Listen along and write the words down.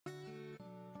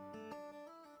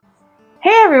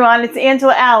Hey everyone, it's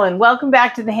Angela Allen. Welcome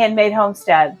back to the Handmade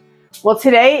Homestead. Well,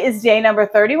 today is day number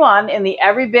 31 in the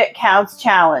Every Bit Counts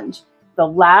Challenge, the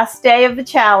last day of the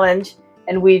challenge,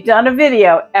 and we've done a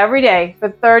video every day for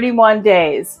 31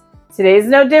 days. Today's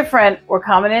no different. We're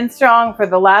coming in strong for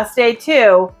the last day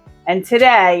too, and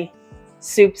today,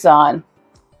 soup's on.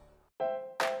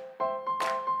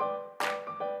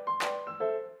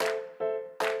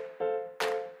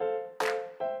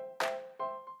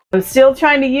 I'm still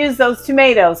trying to use those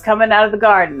tomatoes coming out of the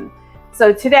garden.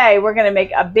 So today we're going to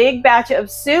make a big batch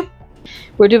of soup.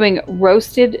 We're doing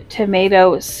roasted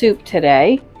tomato soup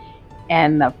today.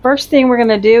 And the first thing we're going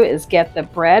to do is get the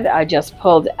bread I just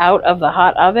pulled out of the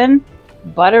hot oven,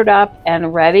 buttered up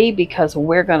and ready because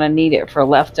we're going to need it for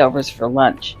leftovers for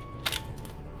lunch.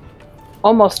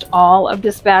 Almost all of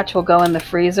this batch will go in the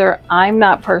freezer. I'm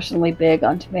not personally big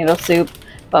on tomato soup,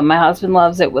 but my husband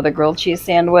loves it with a grilled cheese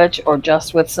sandwich or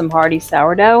just with some hearty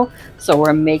sourdough. So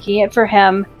we're making it for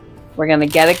him. We're going to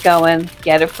get it going,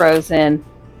 get it frozen,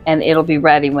 and it'll be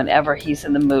ready whenever he's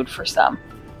in the mood for some.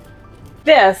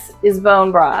 This is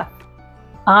bone broth.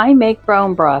 I make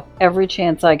bone broth every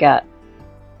chance I get.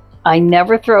 I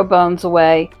never throw bones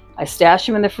away. I stash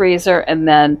them in the freezer, and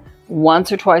then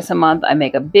once or twice a month, I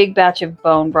make a big batch of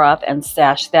bone broth and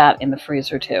stash that in the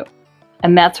freezer too.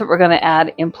 And that's what we're going to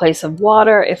add in place of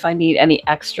water if I need any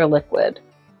extra liquid.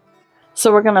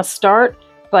 So we're going to start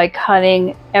by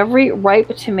cutting every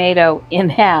ripe tomato in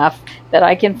half that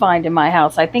I can find in my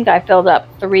house. I think I filled up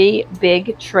 3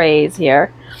 big trays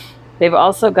here. They've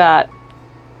also got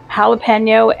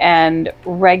jalapeno and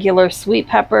regular sweet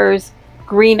peppers,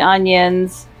 green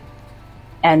onions,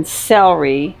 and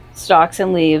celery, stalks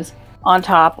and leaves on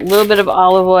top, a little bit of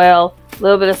olive oil, a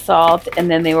little bit of salt, and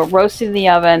then they were roasted in the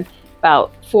oven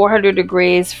about 400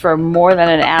 degrees for more than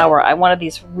an hour. I wanted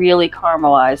these really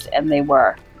caramelized, and they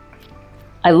were.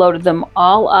 I loaded them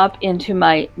all up into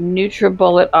my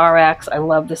NutriBullet RX. I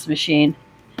love this machine.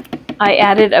 I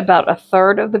added about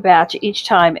 1/3 of the batch each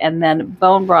time, and then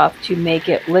bone broth to make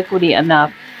it liquidy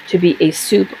enough to be a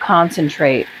soup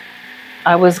concentrate.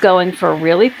 I was going for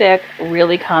really thick,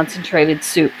 really concentrated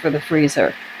soup for the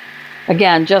freezer.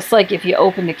 Again, just like if you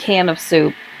opened a can of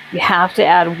soup, you have to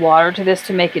add water to this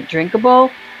to make it drinkable.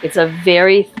 It's a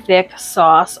very thick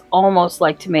sauce, almost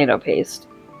like tomato paste.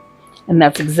 And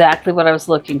that's exactly what I was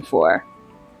looking for.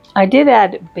 I did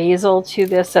add basil to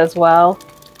this as well.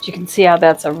 But you can see how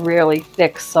that's a really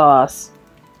thick sauce.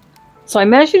 So I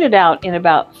measured it out in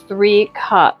about 3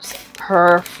 cups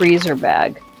per freezer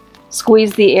bag.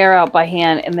 Squeezed the air out by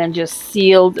hand and then just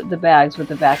sealed the bags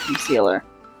with a vacuum sealer.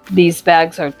 These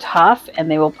bags are tough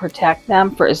and they will protect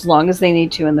them for as long as they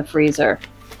need to in the freezer.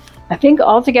 I think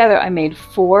altogether I made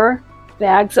 4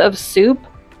 bags of soup,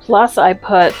 plus I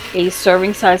put a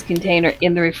serving size container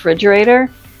in the refrigerator,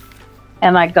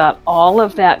 and I got all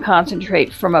of that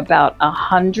concentrate from about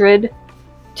 100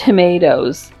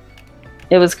 tomatoes.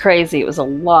 It was crazy. It was a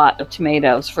lot of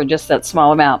tomatoes for just that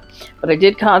small amount, but I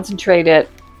did concentrate it.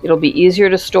 It'll be easier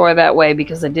to store that way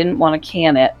because I didn't want to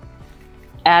can it.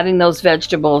 Adding those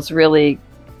vegetables really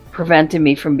prevented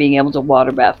me from being able to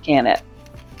water bath can it.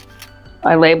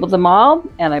 I labeled them all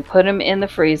and I put them in the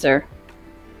freezer.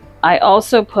 I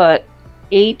also put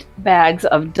 8 bags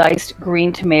of diced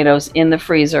green tomatoes in the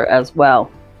freezer as well,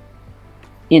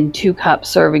 in 2-cup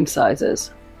serving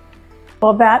sizes.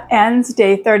 Well, that ends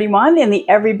day 31 in the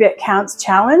Every Bit Counts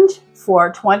Challenge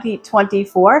for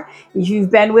 2024. If you've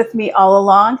been with me all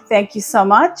along, thank you so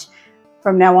much.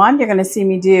 From now on, you're going to see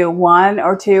me do 1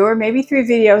 or 2 or maybe 3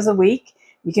 videos a week.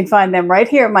 You can find them right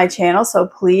here on my channel, so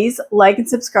please like and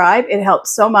subscribe. It helps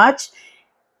so much.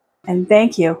 And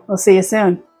thank you. We'll see you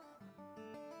soon.